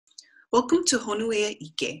Welcome to Honuʻea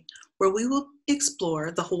ʻIke, where we will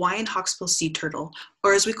explore the Hawaiian Hawksbill sea turtle,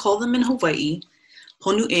 or as we call them in Hawaii,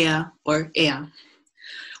 Honuʻea or ʻea.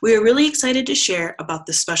 We are really excited to share about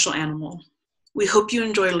this special animal. We hope you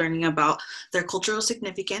enjoy learning about their cultural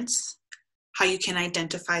significance, how you can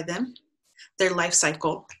identify them, their life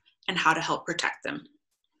cycle, and how to help protect them.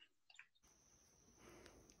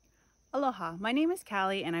 Aloha, my name is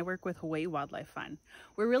Callie and I work with Hawaiʻi Wildlife Fund.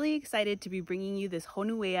 We're really excited to be bringing you this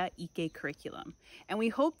Honuʻea ʻIke curriculum, and we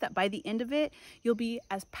hope that by the end of it, you'll be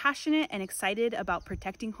as passionate and excited about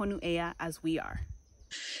protecting Honuʻea as we are.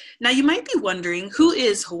 Now you might be wondering, who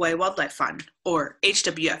is Hawaiʻi Wildlife Fund, or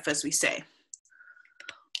HWF as we say?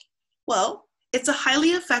 Well, it's a highly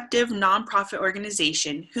effective nonprofit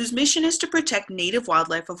organization whose mission is to protect native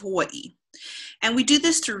wildlife of Hawaii. And we do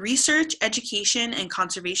this through research, education, and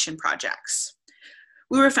conservation projects.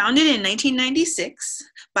 We were founded in 1996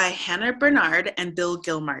 by Hannah Bernard and Bill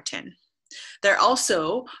Gilmartin. They're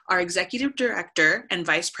also our executive director and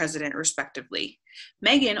vice president, respectively.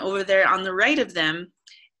 Megan, over there on the right of them,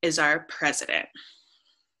 is our president.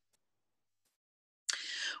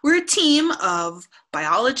 We're a team of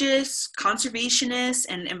biologists, conservationists,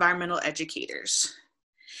 and environmental educators.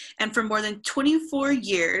 And for more than 24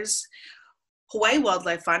 years, Hawaiʻi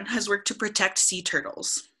Wildlife Fund has worked to protect sea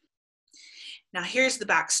turtles. Now here's the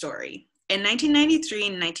backstory. In 1993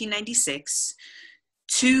 and 1996,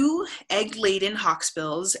 2 egg-laden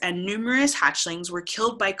hawksbills and numerous hatchlings were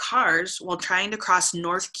killed by cars while trying to cross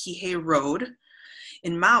North Kihei Road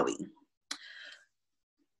in Maui.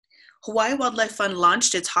 Hawaiʻi Wildlife Fund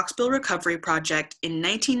launched its Hawksbill Recovery Project in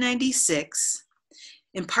 1996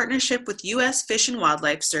 in partnership with U.S. Fish and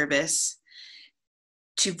Wildlife Service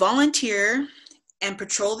to volunteer and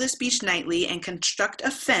patrol this beach nightly and construct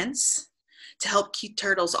a fence to help keep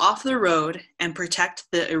turtles off the road and protect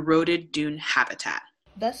the eroded dune habitat.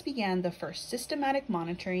 Thus began the first systematic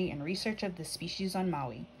monitoring and research of the species on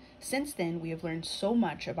Maui. Since then, we have learned so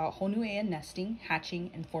much about Honuʻea nesting,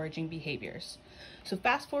 hatching, and foraging behaviors. So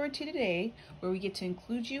fast forward to today, where we get to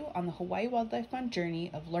include you on the Hawaiʻi Wildlife Fund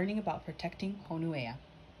journey of learning about protecting Honuʻea.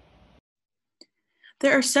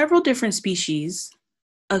 There are several different species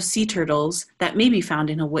of sea turtles that may be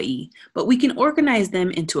found in Hawaii, but we can organize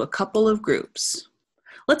them into a couple of groups.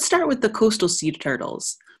 Let's start with the coastal sea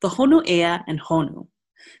turtles, the Honuʻea and Honu.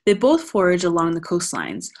 They both forage along the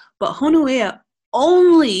coastlines, but Honuʻea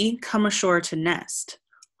only come ashore to nest.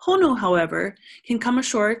 Honu, however, can come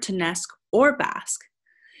ashore to nest or bask.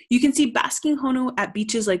 You can see basking honu at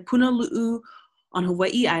beaches like Punalu'u on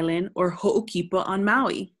Hawaii Island or Hoʻokipa on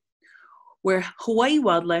Maui, where Hawaiʻi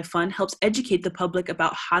Wildlife Fund helps educate the public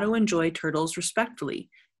about how to enjoy turtles respectfully.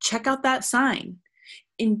 Check out that sign.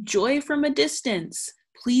 Enjoy from a distance.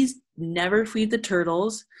 Please never feed the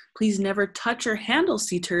turtles. Please never touch or handle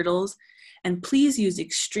sea turtles. And please use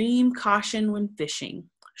extreme caution when fishing.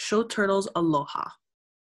 Show turtles aloha.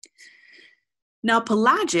 Now,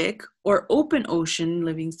 pelagic or open ocean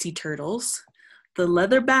living sea turtles, the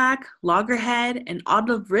leatherback, loggerhead, and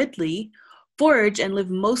olive ridley forage and live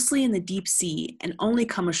mostly in the deep sea and only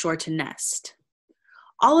come ashore to nest.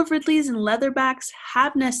 Olive ridleys and leatherbacks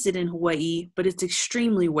have nested in Hawaii, but it's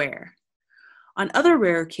extremely rare. On other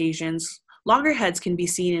rare occasions, loggerheads can be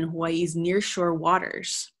seen in Hawaii's nearshore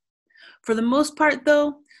waters. For the most part,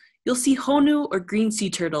 though, you'll see honu or green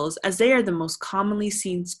sea turtles, as they are the most commonly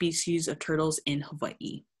seen species of turtles in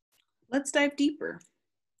Hawaii. Let's dive deeper.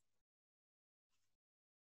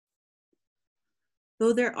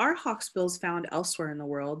 Though there are hawksbills found elsewhere in the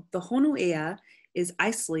world, the Honuʻea is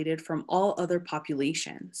isolated from all other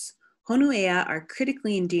populations. Honuʻea are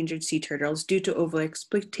critically endangered sea turtles due to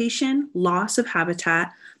overexploitation, loss of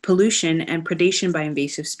habitat, pollution, and predation by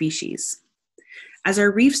invasive species. As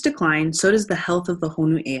our reefs decline, so does the health of the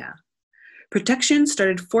Honuʻea. Protection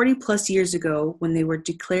started 40 plus years ago when they were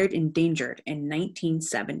declared endangered in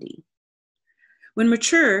 1970. When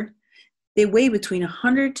mature, they weigh between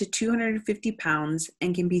 100 to 250 pounds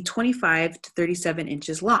and can be 25 to 37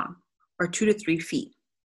 inches long, or 2 to 3 feet.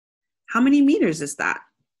 How many meters is that?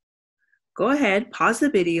 Go ahead, pause the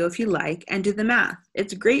video if you like, and do the math.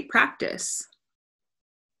 It's great practice.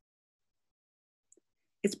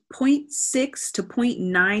 It's 0.6 to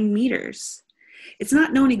 0.9 meters. It's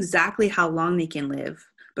not known exactly how long they can live,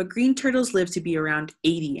 but green turtles live to be around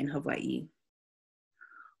 80 in Hawaii.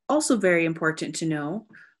 Also very important to know,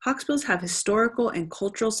 hawksbills have historical and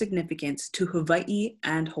cultural significance to Hawaii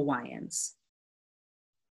and Hawaiians.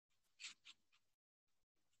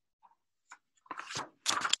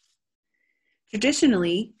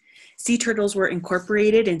 Traditionally, sea turtles were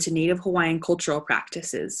incorporated into Native Hawaiian cultural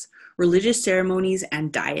practices, religious ceremonies,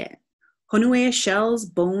 and diet. Honuʻea shells,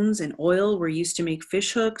 bones, and oil were used to make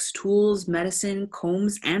fish hooks, tools, medicine,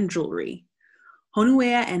 combs, and jewelry.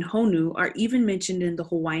 Honuʻea and Honu are even mentioned in the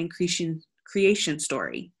Hawaiian creation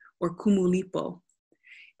story, or Kumulipo.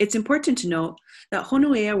 It's important to note that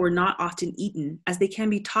Honuʻea were not often eaten, as they can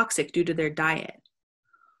be toxic due to their diet.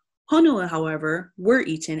 Honua, however, were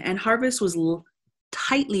eaten, and harvest was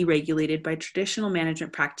tightly regulated by traditional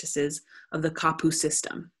management practices of the kapu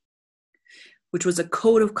system, which was a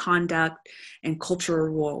code of conduct and cultural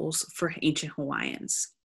roles for ancient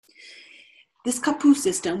Hawaiians. This kapu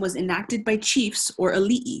system was enacted by chiefs or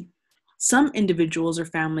ali'i. Some individuals or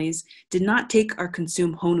families did not take or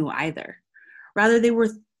consume honu either. Rather, they were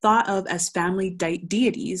thought of as family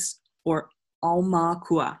deities, or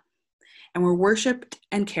Hoʻomākaukau, and were worshipped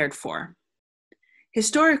and cared for.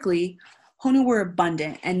 Historically, honu were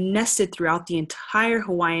abundant and nested throughout the entire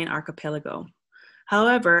Hawaiian archipelago.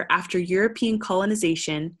 However, after European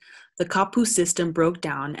colonization, the kapu system broke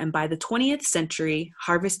down, and by the 20th century,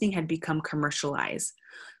 harvesting had become commercialized,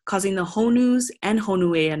 causing the honus and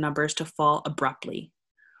honuʻea numbers to fall abruptly.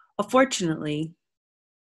 Unfortunately,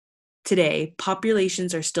 today,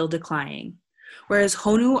 populations are still declining. Whereas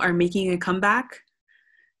honu are making a comeback,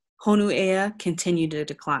 honuʻea continue to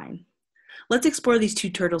decline. Let's explore these two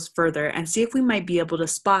turtles further and see if we might be able to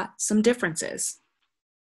spot some differences.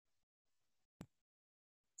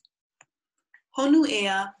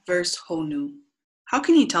 Honuʻea versus Honu. How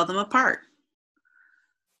can you tell them apart?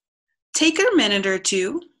 Take a minute or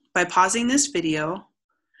two by pausing this video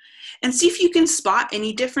and see if you can spot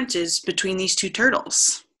any differences between these two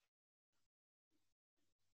turtles.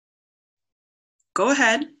 Go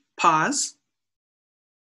ahead, pause.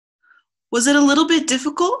 Was it a little bit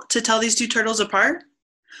difficult to tell these two turtles apart?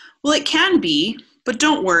 Well, it can be, but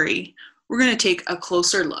don't worry. We're going to take a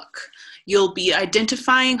closer look. You'll be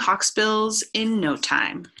identifying hawksbills in no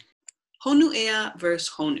time. Honuʻea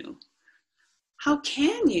versus Honu. How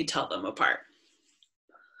can you tell them apart?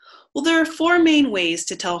 Well, there are four main ways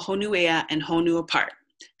to tell Honuʻea and Honu apart,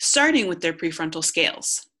 starting with their prefrontal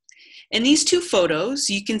scales. In these two photos,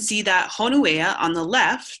 you can see that Honuʻea on the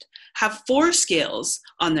left have 4 scales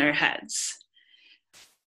on their heads.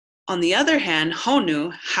 On the other hand,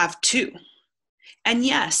 Honu have 2. And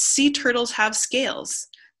yes, sea turtles have scales.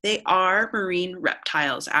 They are marine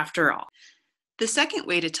reptiles after all. The second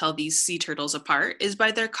way to tell these sea turtles apart is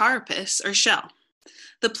by their carapace or shell.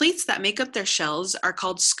 The plates that make up their shells are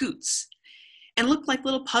called scutes and look like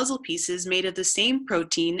little puzzle pieces made of the same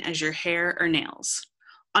protein as your hair or nails.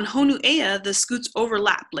 On Honuʻea, the scutes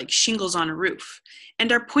overlap like shingles on a roof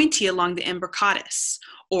and are pointy along the imbricatus,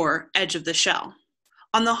 or edge of the shell.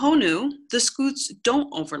 On the Honu, the scutes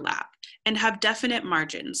don't overlap and have definite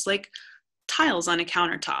margins like tiles on a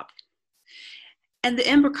countertop. And the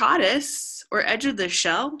imbricatus, or edge of the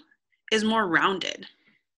shell, is more rounded.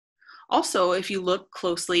 Also, if you look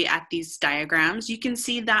closely at these diagrams, you can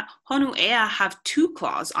see that Honuʻea have 2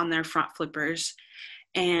 claws on their front flippers,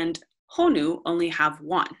 and Honu only have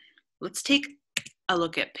 1. Let's take a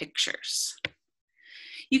look at pictures.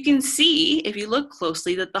 You can see, if you look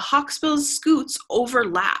closely, that the hawksbill's scutes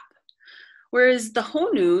overlap, whereas the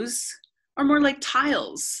Honus are more like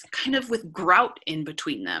tiles, kind of with grout in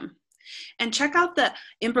between them. And check out the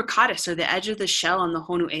imbricatus, or the edge of the shell on the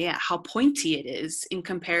Honuʻea, how pointy it is in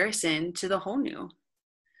comparison to the Honu.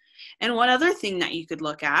 And one other thing that you could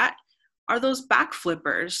look at are those back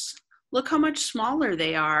flippers. Look how much smaller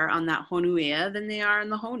they are on that Honuʻea than they are on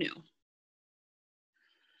the Honu.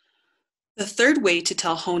 The third way to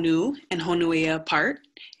tell Honu and Honuʻea apart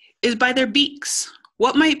is by their beaks.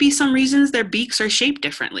 What might be some reasons their beaks are shaped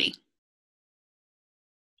differently?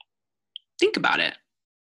 Think about it.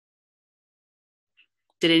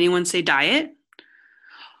 Did anyone say diet?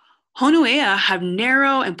 Honuʻea have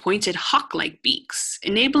narrow and pointed hawk-like beaks,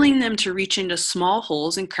 enabling them to reach into small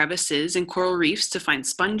holes and crevices in coral reefs to find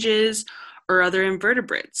sponges or other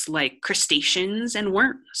invertebrates like crustaceans and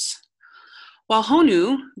worms. While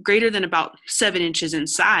Honu, greater than about 7 inches in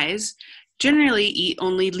size, generally eat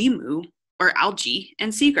only limu, or algae,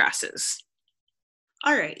 and seagrasses.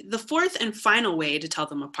 All right, the fourth and final way to tell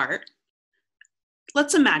them apart.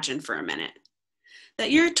 Let's imagine for a minute that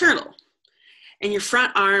you're a turtle, and your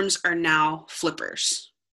front arms are now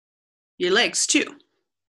flippers. Your legs too.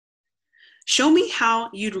 Show me how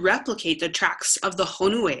you'd replicate the tracks of the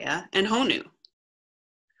Honuʻea and Honu.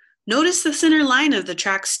 Notice the center line of the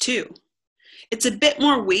tracks too. It's a bit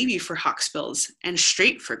more wavy for hawksbills and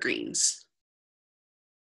straight for greens.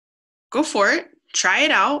 Go for it, try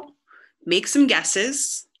it out, make some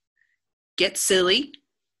guesses, get silly.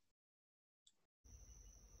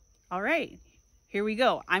 All right. Here we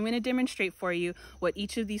go. I'm going to demonstrate for you what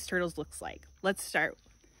each of these turtles looks like. Let's start.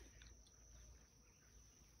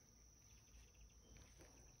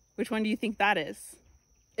 Which one do you think that is?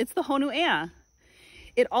 It's the Honuʻea.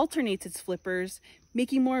 It alternates its flippers,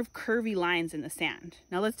 making more of curvy lines in the sand.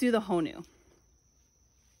 Now let's do the Honu.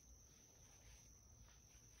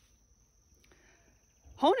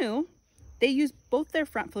 Honu, they use both their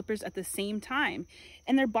front flippers at the same time,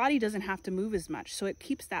 and their body doesn't have to move as much, so it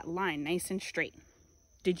keeps that line nice and straight.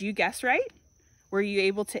 Did you guess right? Were you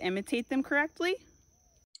able to imitate them correctly?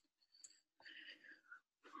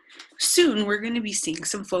 Soon, we're going to be seeing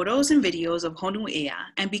some photos and videos of Honuʻea,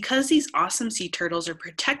 and because these awesome sea turtles are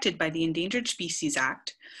protected by the Endangered Species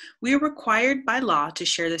Act, we are required by law to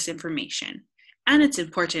share this information, and it's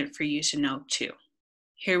important for you to know too.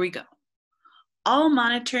 Here we go. All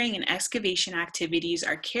monitoring and excavation activities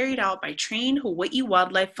are carried out by trained Hawaiʻi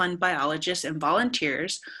Wildlife Fund biologists and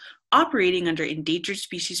volunteers operating under endangered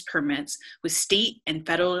species permits with state and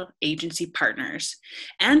federal agency partners,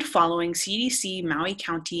 and following CDC, Maui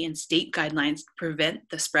County, and state guidelines to prevent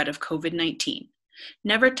the spread of COVID-19.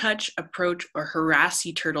 Never touch, approach, or harass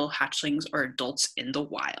sea turtle hatchlings or adults in the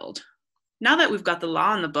wild. Now that we've got the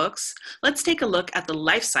law in the books, let's take a look at the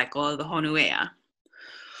life cycle of the Honuʻea.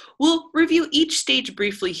 We'll review each stage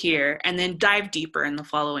briefly here and then dive deeper in the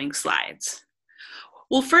following slides.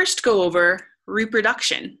 We'll first go over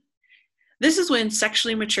reproduction. This is when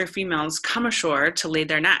sexually mature females come ashore to lay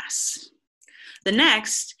their nests. The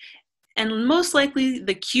next, and most likely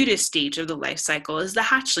the cutest stage of the life cycle, is the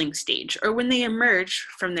hatchling stage, or when they emerge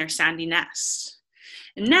from their sandy nest.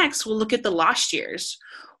 And next, we'll look at the lost years.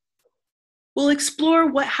 We'll explore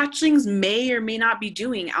what hatchlings may or may not be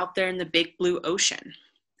doing out there in the big blue ocean.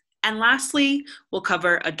 And lastly, we'll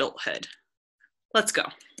cover adulthood. Let's go.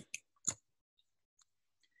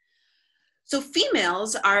 So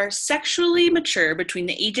females are sexually mature between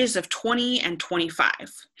the ages of 20 and 25.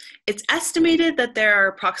 It's estimated that there are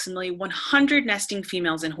approximately 100 nesting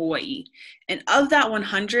females in Hawaii, and of that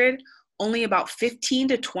 100, only about 15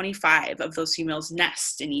 to 25 of those females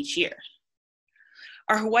nest in each year.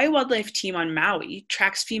 Our Hawaii Wildlife team on Maui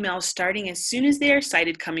tracks females starting as soon as they are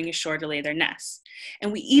sighted coming ashore to lay their nests,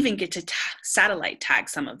 and we even get to satellite tag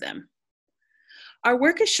some of them. Our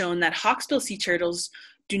work has shown that hawksbill sea turtles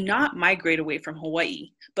do not migrate away from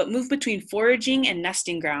Hawaii, but move between foraging and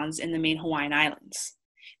nesting grounds in the main Hawaiian Islands.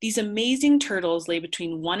 These amazing turtles lay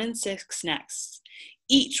between 1 and 6 nests,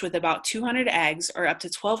 each with about 200 eggs or up to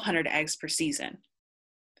 1,200 eggs per season.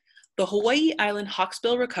 The Hawaii Island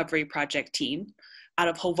Hawksbill Recovery Project team, out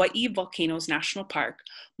of Hawaii Volcanoes National Park,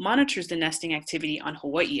 monitors the nesting activity on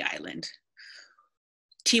Hawaii Island.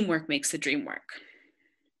 Teamwork makes the dream work.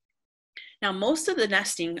 Now, most of the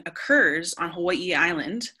nesting occurs on Hawaii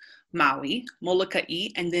Island, Maui, Molokai,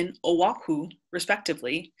 and then Oahu,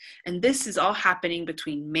 respectively, and this is all happening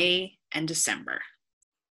between May and December.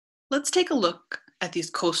 Let's take a look at these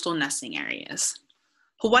coastal nesting areas.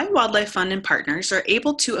 Hawaii Wildlife Fund and partners are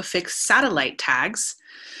able to affix satellite tags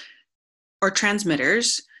or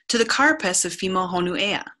transmitters to the carapace of female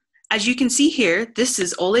Honuʻea. As you can see here, this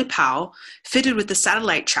is Ole Pau fitted with the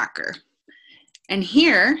satellite tracker. And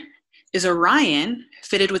here is Orion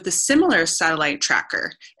fitted with a similar satellite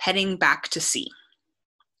tracker heading back to sea.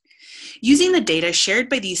 Using the data shared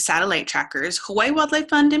by these satellite trackers, Hawaii Wildlife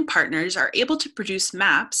Fund and partners are able to produce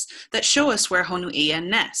maps that show us where Honuʻea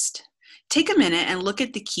nest. Take a minute and look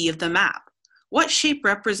at the key of the map. What shape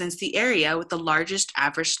represents the area with the largest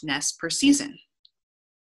average nest per season?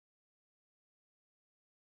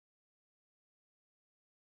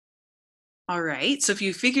 All right, so if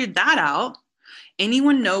you figured that out,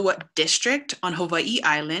 anyone know what district on Hawaii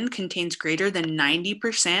Island contains greater than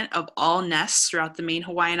 90% of all nests throughout the main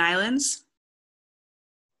Hawaiian Islands?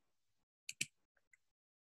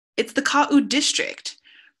 It's the Ka'u district.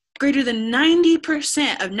 Greater than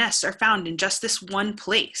 90% of nests are found in just this one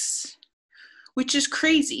place, which is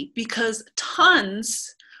crazy because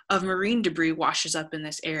tons of marine debris washes up in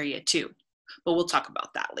this area too, but we'll talk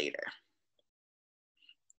about that later.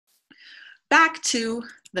 Back to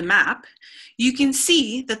the map, you can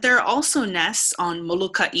see that there are also nests on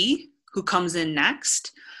Molokai, who comes in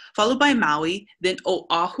next, followed by Maui, then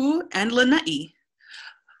Oahu and Lanai.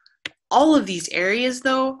 All of these areas,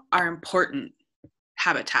 though, are important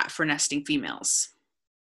habitat for nesting females.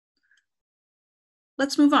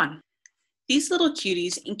 Let's move on. These little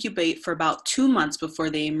cuties incubate for about 2 months before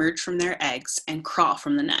they emerge from their eggs and crawl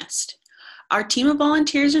from the nest. Our team of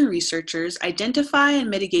volunteers and researchers identify and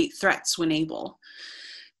mitigate threats when able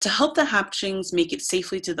to help the hatchlings make it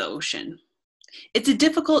safely to the ocean. It's a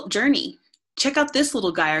difficult journey. Check out this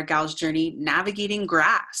little guy or gal's journey navigating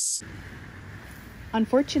grass.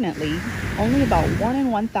 Unfortunately, only about 1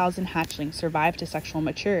 in 1,000 hatchlings survive to sexual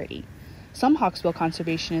maturity. Some hawksbill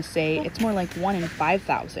conservationists say it's more like 1 in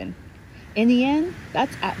 5,000. In the end,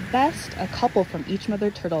 that's at best a couple from each mother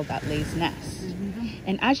turtle that lays nests.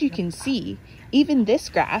 And as you can see, even this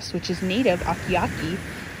grass, which is native Akiaki,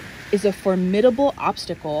 is a formidable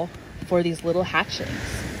obstacle for these little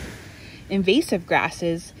hatchlings. Invasive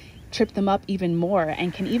grasses trip them up even more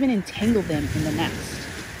and can even entangle them in the nest.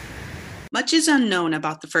 Much is unknown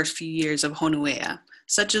about the first few years of Honuʻea,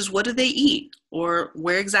 such as what do they eat, or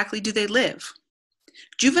where exactly do they live?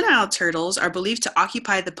 Juvenile turtles are believed to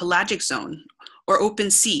occupy the pelagic zone, or open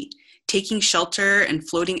sea, taking shelter and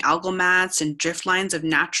floating algal mats and drift lines of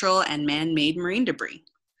natural and man-made marine debris.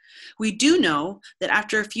 We do know that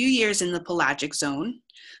after a few years in the pelagic zone,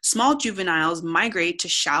 small juveniles migrate to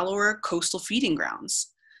shallower coastal feeding grounds.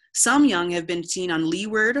 Some young have been seen on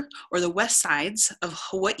leeward or the west sides of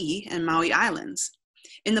Hawaii and Maui Islands.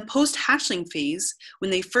 In the post-hatchling phase,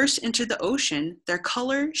 when they first enter the ocean, their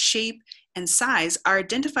color, shape, and size are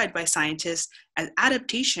identified by scientists as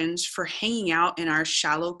adaptations for hanging out in our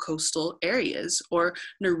shallow coastal areas or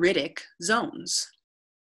neritic zones.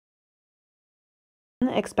 On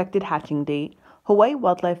the expected hatching date, Hawaiʻi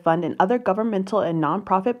Wildlife Fund and other governmental and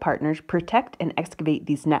nonprofit partners protect and excavate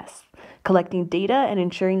these nests, collecting data and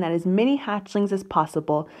ensuring that as many hatchlings as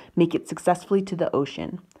possible make it successfully to the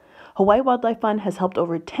ocean. Hawaiʻi Wildlife Fund has helped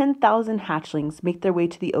over 10,000 hatchlings make their way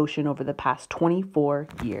to the ocean over the past 24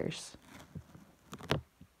 years.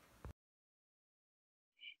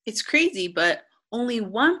 It's crazy, but only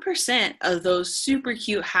 1% of those super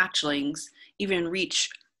cute hatchlings even reach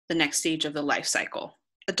the next stage of the life cycle,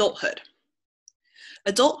 adulthood.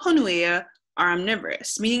 Adult Honuʻea are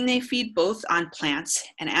omnivorous, meaning they feed both on plants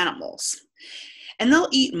and animals. And they'll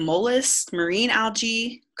eat mollusks, marine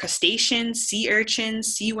algae, crustaceans, sea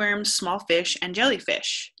urchins, sea worms, small fish, and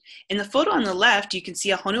jellyfish. In the photo on the left, you can see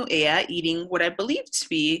a Honuʻea eating what I believe to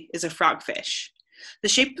be is a frogfish. The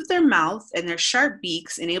shape of their mouth and their sharp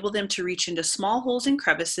beaks enable them to reach into small holes and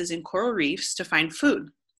crevices in coral reefs to find food.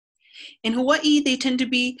 In Hawaii, they tend to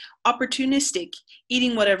be opportunistic,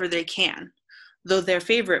 eating whatever they can, though their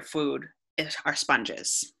favorite food are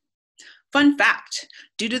sponges. Fun fact,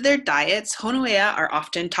 due to their diets, Honuʻea are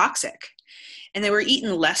often toxic, and they were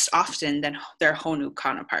eaten less often than their Honu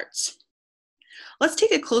counterparts. Let's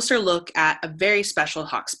take a closer look at a very special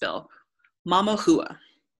hawksbill, Mama Hua,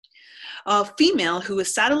 a female who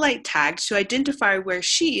is satellite tagged to identify where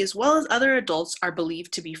she, as well as other adults, are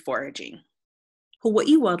believed to be foraging.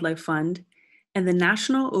 Hawaiʻi Wildlife Fund and the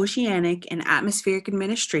National Oceanic and Atmospheric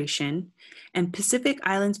Administration and Pacific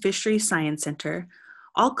Islands Fisheries Science Center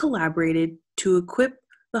all collaborated to equip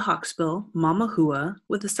the hawksbill, Mama Hua,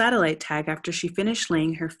 with a satellite tag after she finished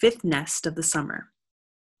laying her 5th nest of the summer.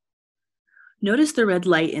 Notice the red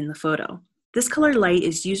light in the photo. This color light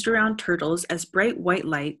is used around turtles as bright white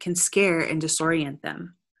light can scare and disorient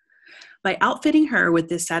them. By outfitting her with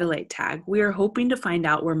this satellite tag, we are hoping to find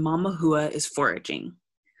out where Mama Hua is foraging.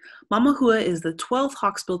 Mama Hua is the 12th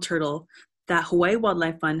hawksbill turtle that Hawaiʻi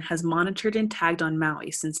Wildlife Fund has monitored and tagged on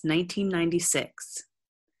Maui since 1996.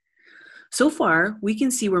 So far, we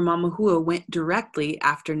can see where Mama Hua went directly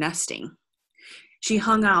after nesting. She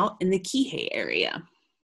hung out in the Kihei area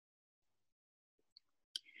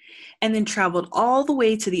and then traveled all the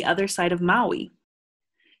way to the other side of Maui.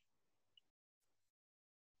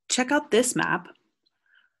 Check out this map,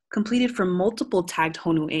 completed from multiple tagged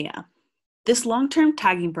Honuʻea. This long-term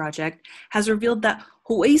tagging project has revealed that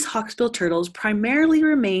Hawaii's hawksbill turtles primarily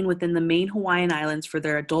remain within the main Hawaiian Islands for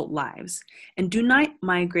their adult lives and do not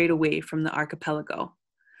migrate away from the archipelago.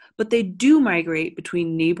 But they do migrate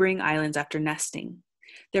between neighboring islands after nesting.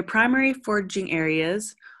 Their primary foraging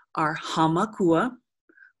areas are Hamakua,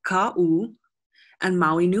 Ka'u, and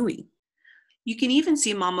Maui Nui. You can even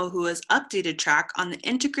see Mama Hua's updated track on the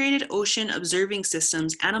Integrated Ocean Observing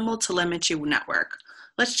Systems Animal Telemetry Network.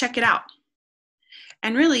 Let's check it out.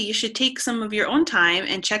 And really, you should take some of your own time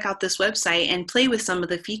and check out this website and play with some of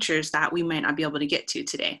the features that we might not be able to get to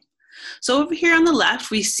today. So over here on the left,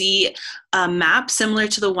 we see a map similar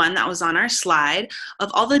to the one that was on our slide of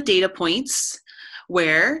all the data points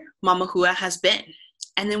where Mama Hua has been.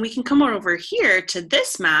 And then we can come over here to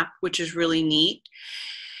this map, which is really neat.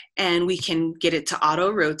 And we can get it to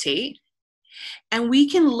auto rotate. And we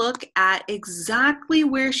can look at exactly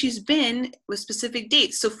where she's been with specific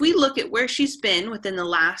dates. So if we look at where she's been within the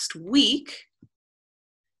last week,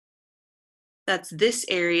 that's this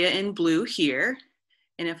area in blue here.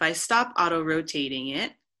 And if I stop auto rotating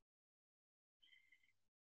it,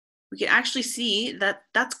 we can actually see that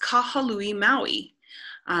that's Kahului, Maui.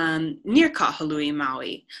 near Kahului,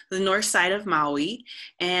 Maui, the north side of Maui,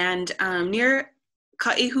 and near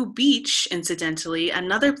Ka'ehu Beach, incidentally,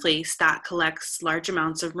 another place that collects large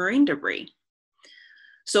amounts of marine debris.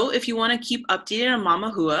 So if you want to keep updated on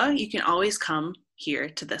Mamahua, you can always come here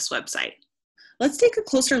to this website. Let's take a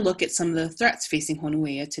closer look at some of the threats facing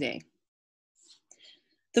Honuʻea today.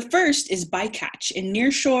 The first is bycatch in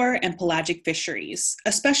nearshore and pelagic fisheries,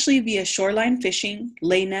 especially via shoreline fishing,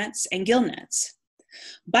 lay nets, and gill nets.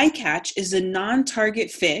 Bycatch is the non-target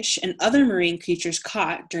fish and other marine creatures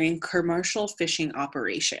caught during commercial fishing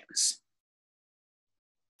operations.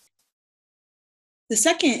 The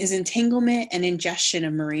second is entanglement and ingestion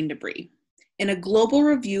of marine debris. In a global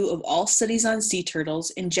review of all studies on sea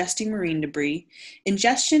turtles ingesting marine debris,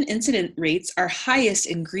 ingestion incident rates are highest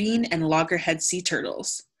in green and loggerhead sea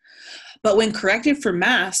turtles. But when corrected for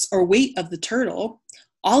mass or weight of the turtle,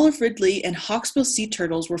 olive ridley and hawksbill sea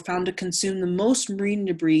turtles were found to consume the most marine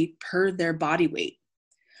debris per their body weight.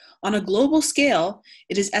 On a global scale,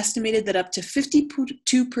 it is estimated that up to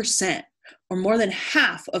 52%, or more than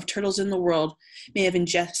half of turtles in the world, may have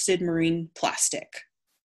ingested marine plastic.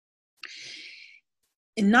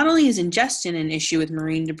 And not only is ingestion an issue with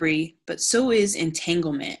marine debris, but so is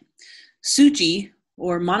entanglement. Tsuji,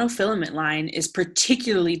 or monofilament line, is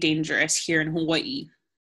particularly dangerous here in Hawaii.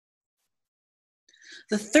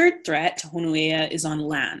 The third threat to Honuʻea is on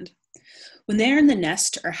land. When they are in the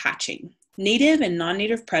nest or hatching, native and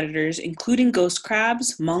non-native predators, including ghost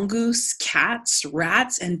crabs, mongoose, cats,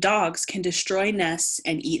 rats, and dogs, can destroy nests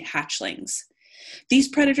and eat hatchlings. These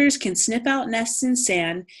predators can snip out nests in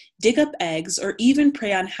sand, dig up eggs, or even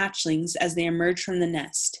prey on hatchlings as they emerge from the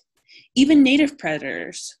nest. Even native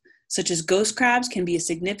predators, such as ghost crabs, can be a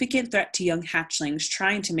significant threat to young hatchlings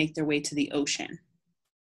trying to make their way to the ocean.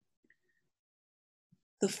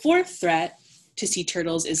 The fourth threat to sea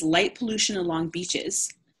turtles is light pollution along beaches,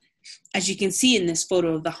 as you can see in this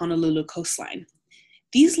photo of the Honolulu coastline.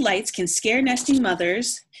 These lights can scare nesting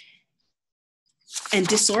mothers and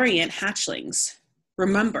disorient hatchlings.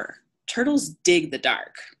 Remember, turtles dig the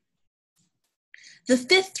dark. The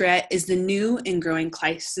fifth threat is the new and growing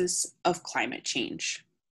crisis of climate change.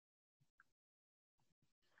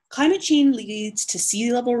 Climate change leads to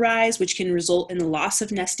sea level rise, which can result in the loss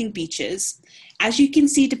of nesting beaches, as you can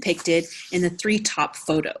see depicted in the three top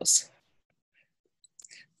photos.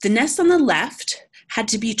 The nest on the left had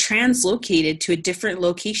to be translocated to a different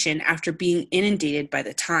location after being inundated by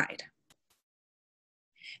the tide.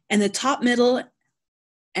 And the top middle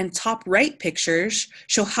and top right pictures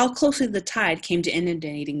show how closely the tide came to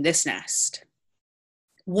inundating this nest.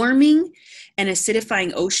 Warming and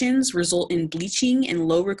acidifying oceans result in bleaching and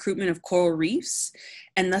low recruitment of coral reefs,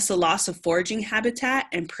 and thus a loss of foraging habitat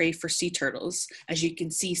and prey for sea turtles, as you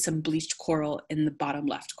can see some bleached coral in the bottom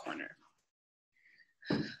left corner.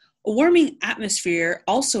 A warming atmosphere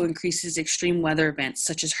also increases extreme weather events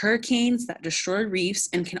such as hurricanes that destroy reefs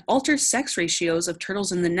and can alter sex ratios of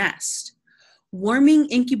turtles in the nest. Warming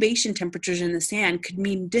incubation temperatures in the sand could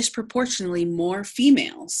mean disproportionately more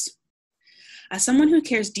females. As someone who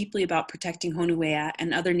cares deeply about protecting Honuʻea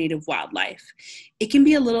and other native wildlife, it can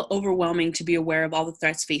be a little overwhelming to be aware of all the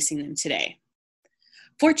threats facing them today.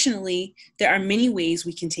 Fortunately, there are many ways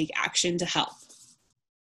we can take action to help.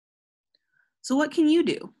 So what can you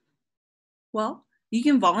do? Well, you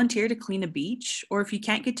can volunteer to clean a beach, or if you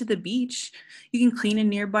can't get to the beach, you can clean a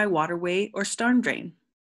nearby waterway or storm drain.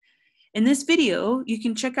 In this video, you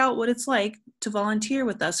can check out what it's like to volunteer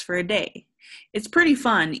with us for a day. It's pretty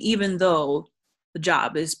fun, even though the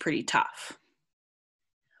job is pretty tough.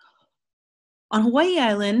 On Hawaii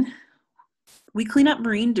Island, we clean up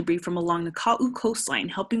marine debris from along the Ka'u coastline,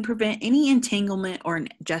 helping prevent any entanglement or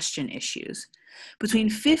ingestion issues. Between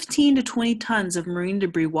 15 to 20 tons of marine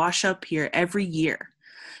debris wash up here every year,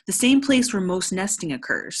 the same place where most nesting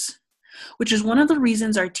occurs, which is one of the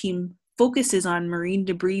reasons our team focuses on marine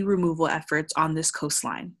debris removal efforts on this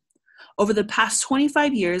coastline. Over the past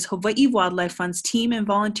 25 years, Hawaiʻi Wildlife Fund's team and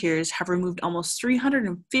volunteers have removed almost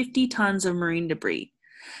 350 tons of marine debris.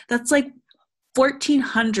 That's like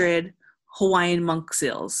 1,400 Hawaiian monk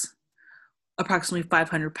seals, approximately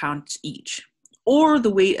 500 pounds each, or the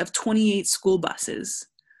weight of 28 school buses,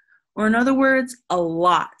 or in other words, a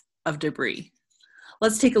lot of debris.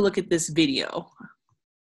 Let's take a look at this video.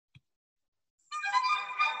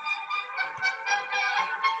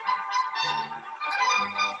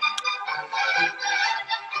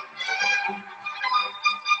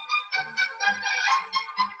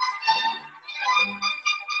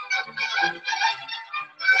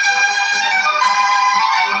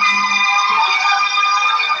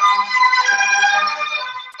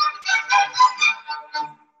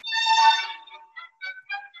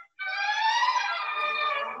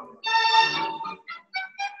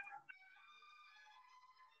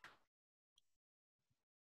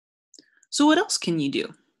 So what else can you do?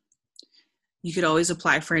 You could always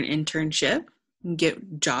apply for an internship and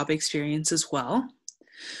get job experience as well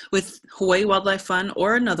with Hawaiʻi Wildlife Fund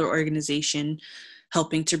or another organization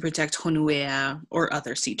helping to protect Honuʻea or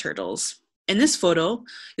other sea turtles. In this photo,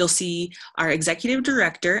 you'll see our executive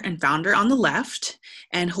director and founder on the left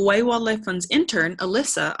and Hawaiʻi Wildlife Fund's intern,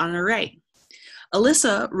 Alyssa, on the right.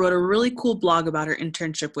 Alyssa wrote a really cool blog about her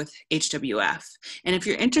internship with HWF, and if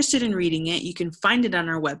you're interested in reading it, you can find it on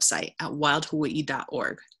our website at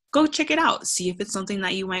wildhawaii.org. Go check it out, see if it's something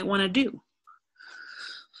that you might want to do.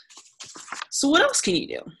 So what else can you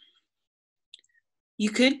do? You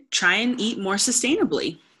could try and eat more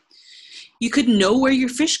sustainably. You could know where your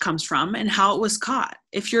fish comes from and how it was caught.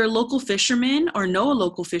 If you're a local fisherman or know a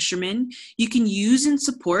local fisherman, you can use and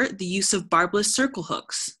support the use of barbless circle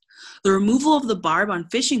hooks. The removal of the barb on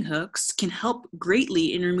fishing hooks can help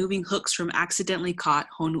greatly in removing hooks from accidentally caught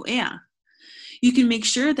Honuʻea. You can make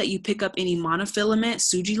sure that you pick up any monofilament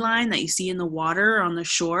suji line that you see in the water or on the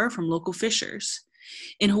shore from local fishers.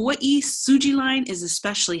 In Hawaii, suji line is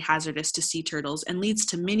especially hazardous to sea turtles and leads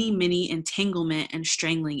to many entanglement and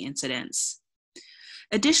strangling incidents.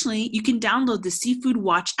 Additionally, you can download the Seafood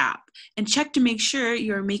Watch app and check to make sure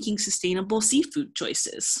you are making sustainable seafood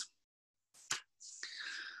choices.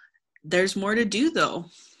 There's more to do though.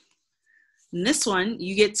 In this one,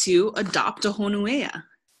 you get to adopt a Honuʻea.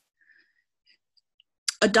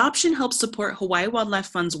 Adoption helps support Hawaiʻi Wildlife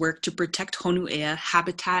Fund's work to protect Honuʻea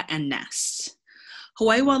habitat and nests.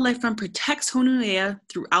 Hawaiʻi Wildlife Fund protects Honuʻea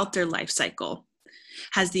throughout their life cycle,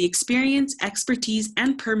 has the experience, expertise,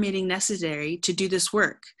 and permitting necessary to do this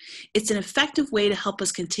work. It's an effective way to help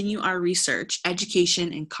us continue our research,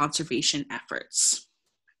 education, and conservation efforts.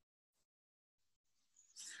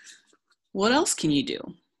 What else can you do?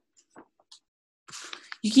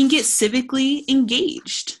 You can get civically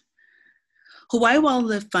engaged. Hawaiʻi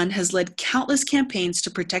Wildlife Fund has led countless campaigns to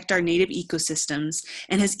protect our native ecosystems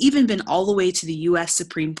and has even been all the way to the U.S.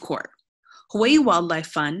 Supreme Court. Hawaiʻi Wildlife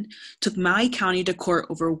Fund took Maui County to court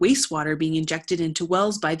over wastewater being injected into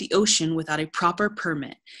wells by the ocean without a proper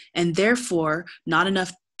permit, and therefore not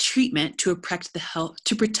enough treatment to protect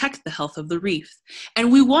the health of the reef.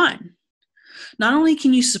 And we won. Not only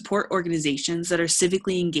can you support organizations that are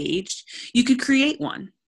civically engaged, you could create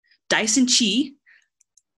one. Dyson Chi,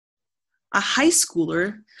 a high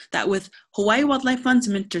schooler that with Hawaiʻi Wildlife Fund's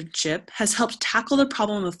mentorship has helped tackle the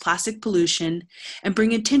problem of plastic pollution and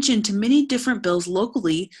bring attention to many different bills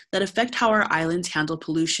locally that affect how our islands handle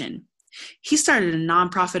pollution. He started a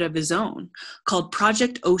nonprofit of his own called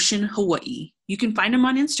Project Ocean Hawaii. You can find him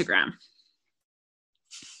on Instagram.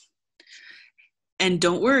 And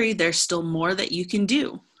don't worry, there's still more that you can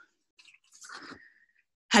do.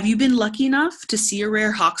 Have you been lucky enough to see a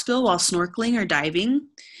rare hawksbill while snorkeling or diving?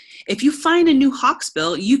 If you find a new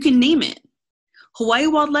hawksbill, you can name it.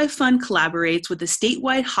 Hawaiʻi Wildlife Fund collaborates with the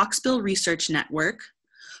statewide Hawksbill Research Network,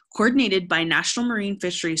 coordinated by National Marine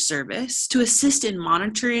Fisheries Service, to assist in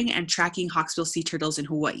monitoring and tracking hawksbill sea turtles in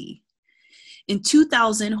Hawaii. In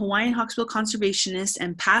 2000, Hawaiian Hawksbill conservationist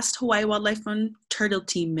and past Hawaiʻi Wildlife Fund turtle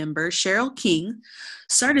team member Cheryl King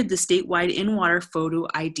started the statewide in-water photo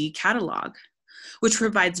ID catalog, which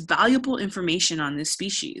provides valuable information on this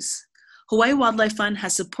species. Hawaiʻi Wildlife Fund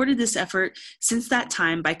has supported this effort since that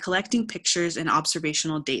time by collecting pictures and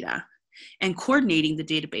observational data and coordinating the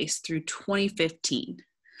database through 2015.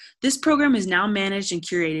 This program is now managed and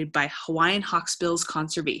curated by Hawaiian Hawksbills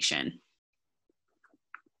Conservation.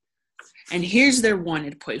 And here's their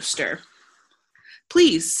wanted poster.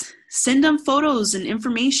 Please send them photos and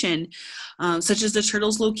information such as the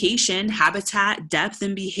turtle's location, habitat, depth,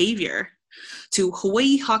 and behavior to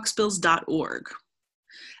hawaiihawksbills.org.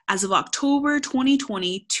 As of October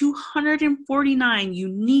 2020, 249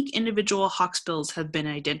 unique individual hawksbills have been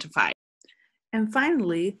identified. And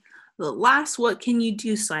finally, the last what can you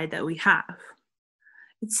do slide that we have.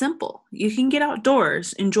 It's simple. You can get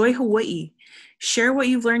outdoors, enjoy Hawaii, share what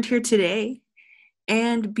you've learned here today,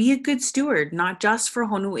 and be a good steward, not just for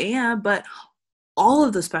Honuʻea, but all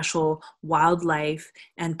of the special wildlife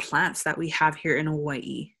and plants that we have here in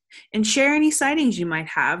Hawaii. And share any sightings you might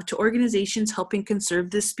have to organizations helping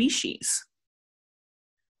conserve this species.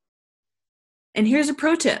 And here's a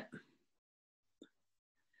pro tip.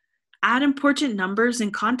 Add important numbers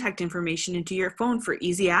and contact information into your phone for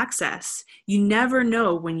easy access. You never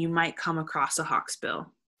know when you might come across a hawksbill.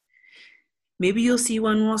 Maybe you'll see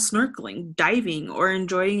one while snorkeling, diving, or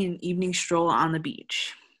enjoying an evening stroll on the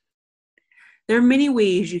beach. There are many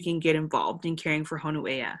ways you can get involved in caring for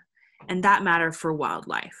Honuʻea, and that matter for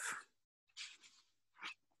wildlife.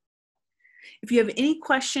 If you have any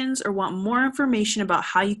questions or want more information about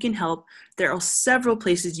how you can help, there are several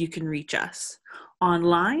places you can reach us: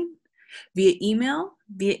 online, via email,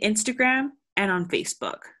 via Instagram, and on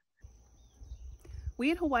Facebook.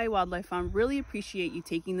 We at Hawaiʻi Wildlife Fund really appreciate you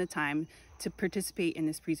taking the time to participate in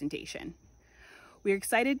this presentation. We're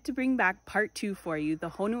excited to bring back part 2 for you, the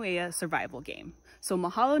Honuʻea survival game. So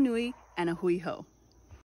mahalo nui and a hui hou.